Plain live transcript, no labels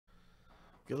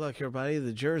Good luck, everybody.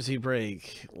 The jersey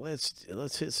break. Let's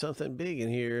hit something big in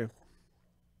here.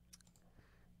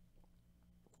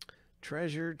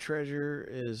 Treasure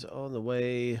is on the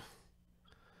way.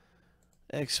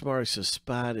 X marks the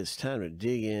spot. It's time to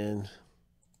dig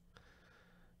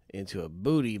into a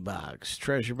booty box.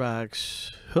 Treasure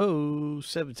box. Ho!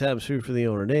 7 times through for the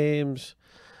owner names.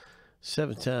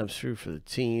 7 times through for the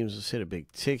teams. Let's hit a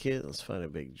big ticket. Let's find a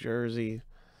big jersey.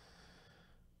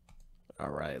 All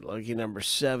right, lucky number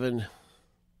 7.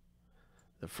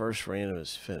 The first random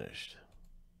is finished.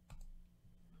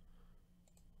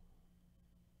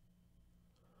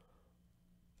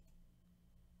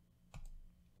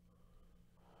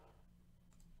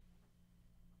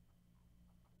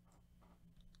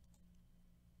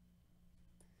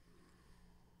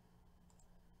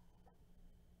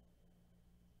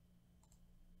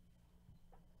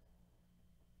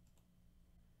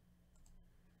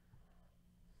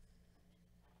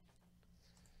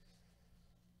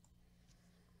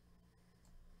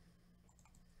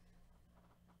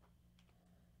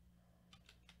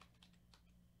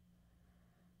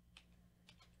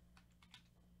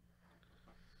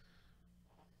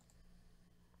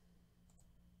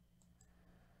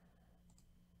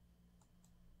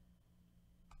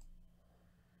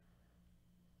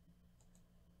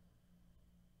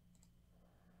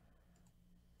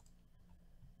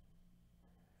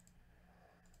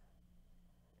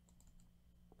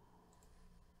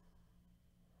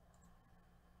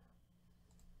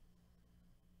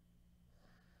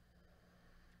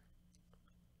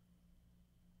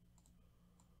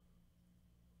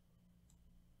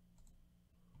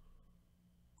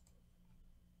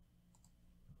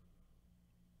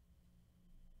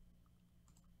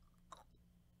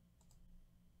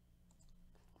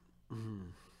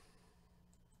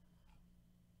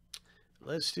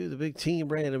 Let's do the big team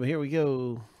random. Here we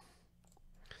go.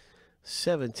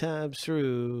 7 times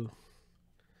through.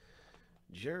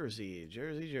 Jersey.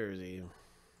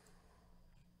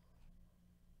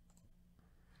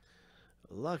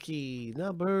 Lucky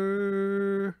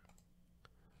number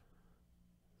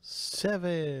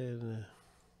 7.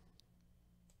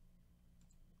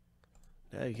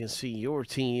 Now you can see your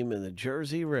team in the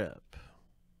jersey rep.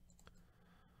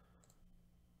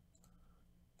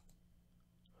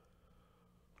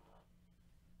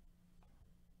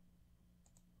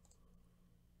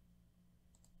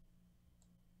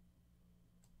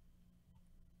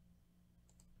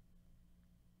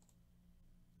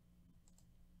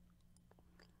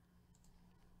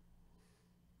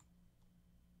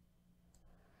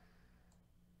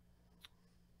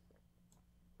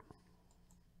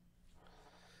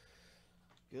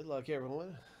 Good luck,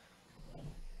 everyone.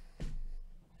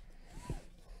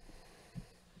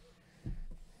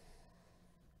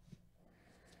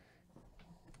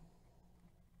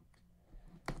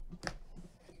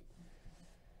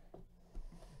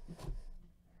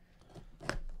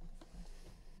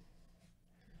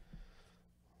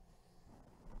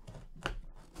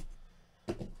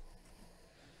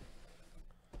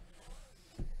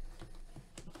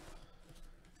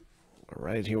 All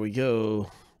right, here we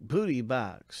go. Booty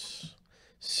box.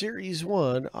 Series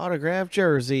 1 autograph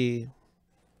jersey.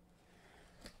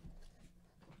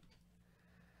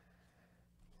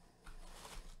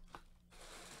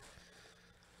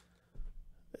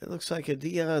 It looks like a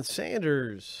Deion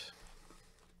Sanders.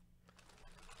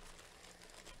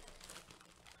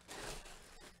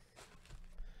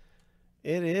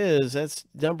 It is. That's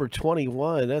number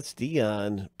 21. That's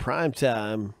Deion.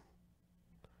 Primetime.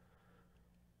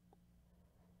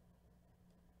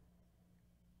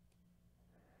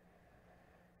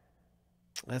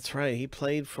 That's right. He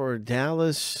played for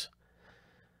Dallas.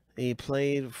 He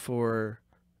played for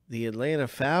the Atlanta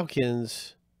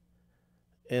Falcons.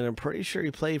 And I'm pretty sure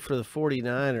he played for the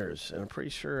 49ers. And I'm pretty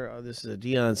sure this is a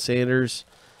Deion Sanders.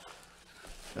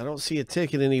 I don't see a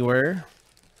ticket anywhere.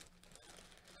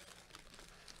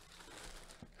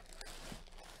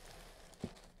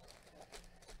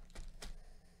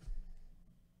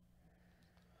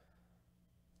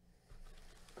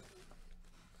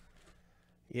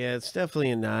 Yeah, it's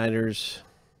definitely a Niners.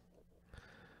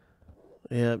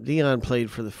 Yeah, Deion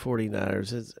played for the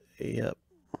 49ers. Yep.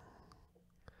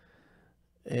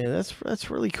 And that's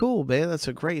really cool, man. That's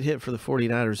a great hit for the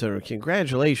 49ers owner.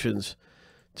 Congratulations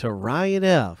to Ryan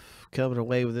F. coming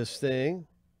away with this thing.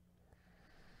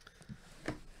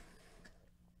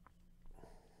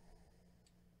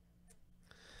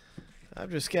 I've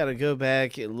just got to go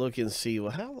back and look and see,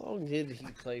 well, how long did he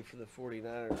play for the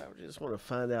 49ers? I just want to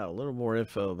find out a little more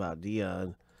info about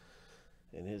Deion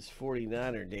and his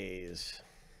 49er days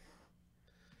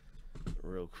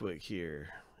real quick here.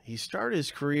 He started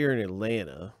his career in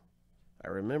Atlanta. I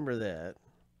remember that.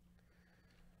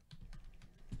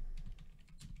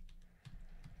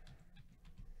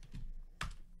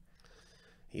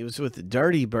 He was with the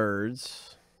Dirty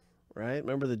Birds, right?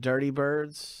 Remember the Dirty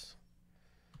Birds?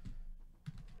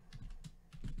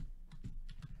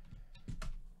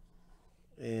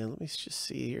 And let me just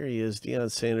see. Here he is, Deion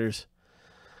Sanders.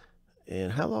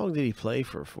 And how long did he play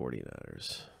for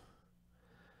 49ers?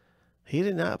 He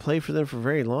did not play for them for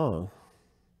very long.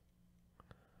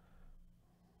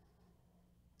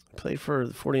 He played for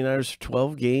the 49ers for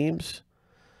 12 games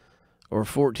or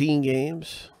 14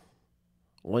 games.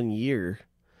 1 year.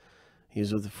 He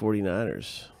was with the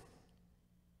 49ers.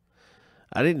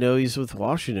 I didn't know he was with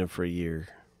Washington for a year.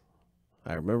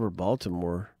 I remember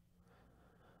Baltimore.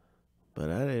 But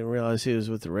I didn't realize he was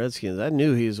with the Redskins. I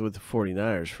knew he was with the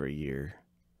 49ers for a year.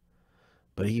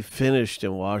 But he finished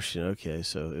in Washington. Okay,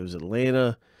 so it was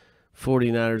Atlanta,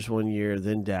 49ers 1 year,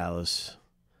 then Dallas.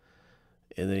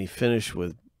 And then he finished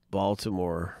with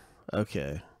Baltimore.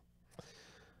 Okay.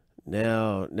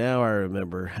 Now I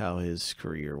remember how his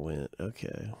career went.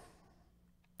 Okay.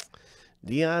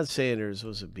 Deion Sanders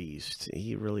was a beast.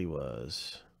 He really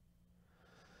was.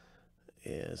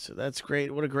 Yeah, so that's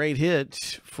great. What a great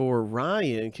hit for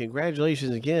Ryan.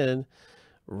 Congratulations again,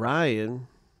 Ryan,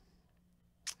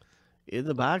 in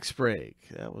the box break.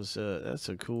 That's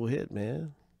a cool hit,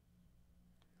 man.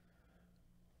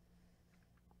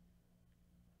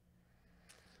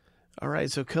 All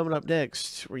right, so coming up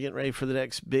next, we're getting ready for the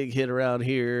next big hit around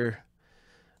here.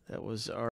 That was our